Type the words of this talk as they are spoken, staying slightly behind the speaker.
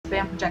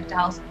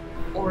projectiles,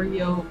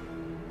 Oreo.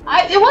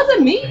 It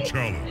wasn't me.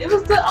 It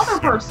was the other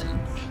person.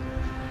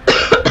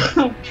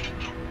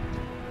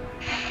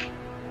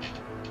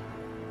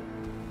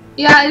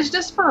 Yeah, it's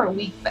just for a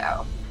week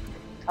though.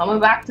 Coming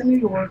back to New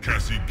York.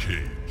 Cassie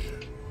Cage.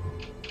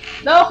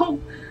 No,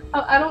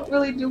 I don't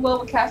really do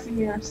well with Cassie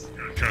mirrors.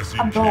 Cassie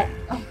I don't.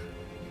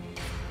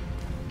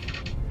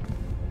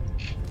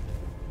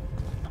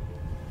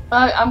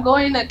 I'm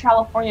going to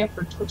California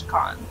for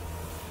TwitchCon.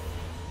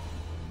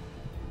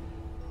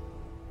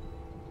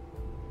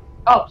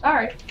 Oh,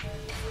 sorry.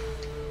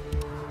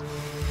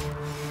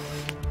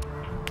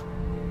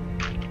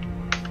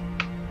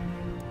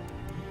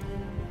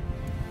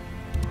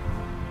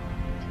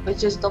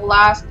 Which is the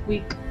last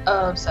week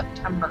of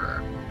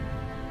September.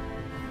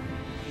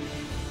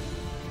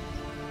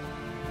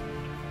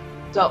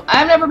 So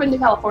I've never been to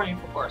California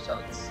before, so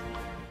it's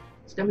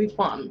gonna be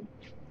fun.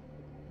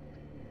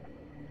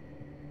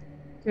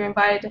 You're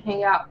invited to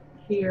hang out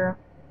here.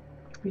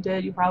 If you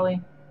did, you probably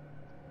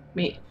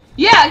meet.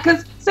 Yeah,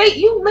 cause say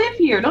you live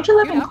here. Don't you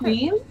live in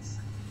Queens?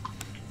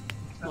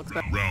 Round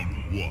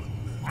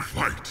 1,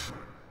 fight.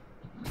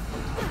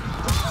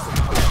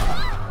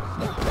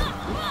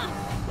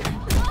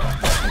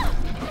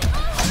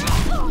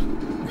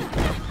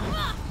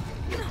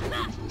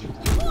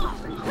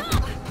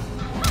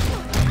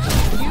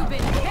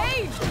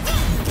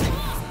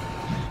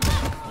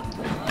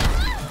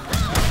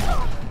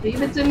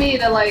 Leave it to me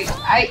to like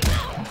I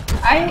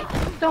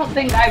don't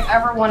think I've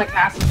ever won a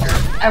Cassie here.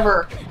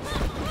 Ever.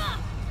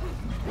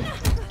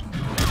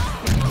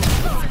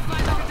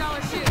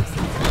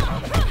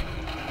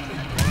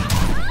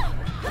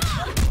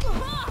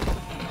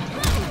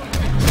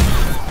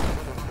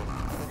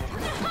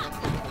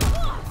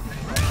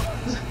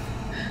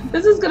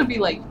 This is gonna be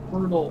like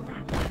brutal.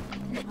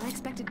 I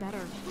expected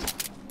better.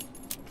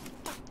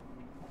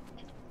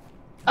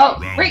 Oh,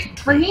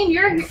 wait, Raheem,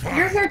 you're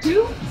here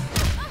too?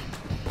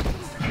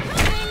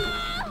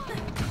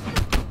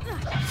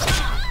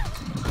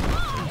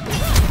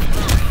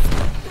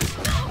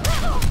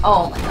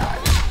 Oh my god.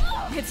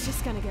 It's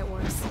just gonna get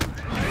worse.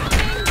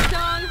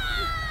 Done.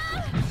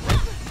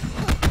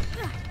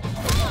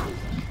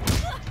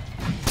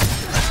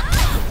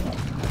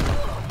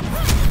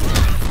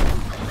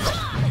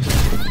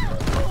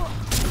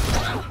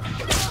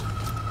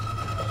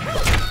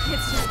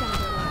 It's just gonna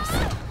get worse.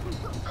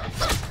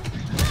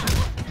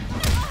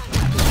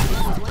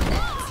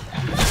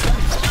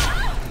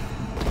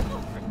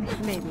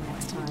 Maybe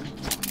next time.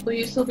 Will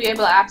you still be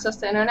able to access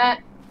the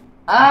internet?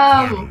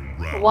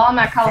 While I'm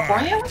at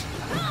California?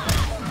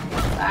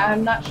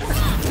 I'm not sure.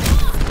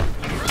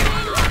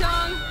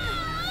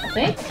 I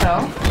think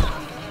so.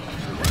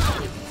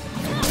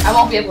 I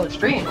won't be able to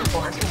stream, of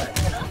course, but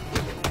you know.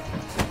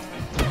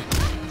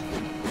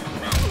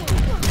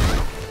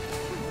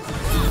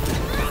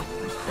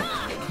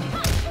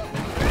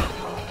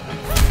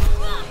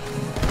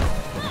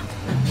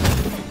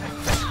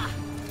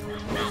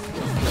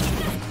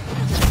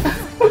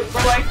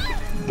 We're like,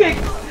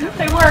 kicks,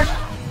 they work.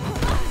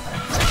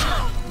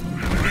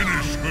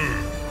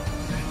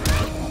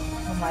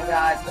 Oh my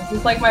god, this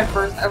is like my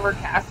first ever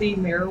Cassie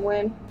mirror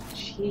win.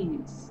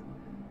 Jeez.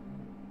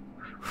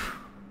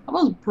 That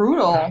was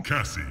brutal.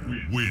 Cassie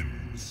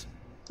wins.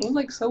 It was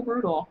like so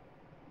brutal.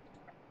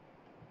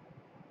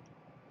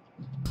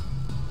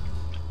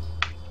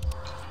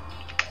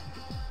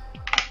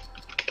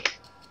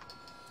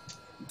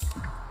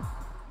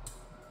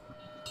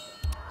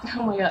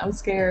 Oh my god, I'm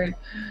scared.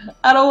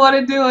 I don't want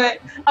to do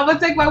it. I'm gonna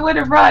take my win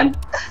and run.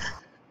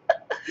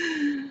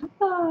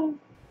 Oh.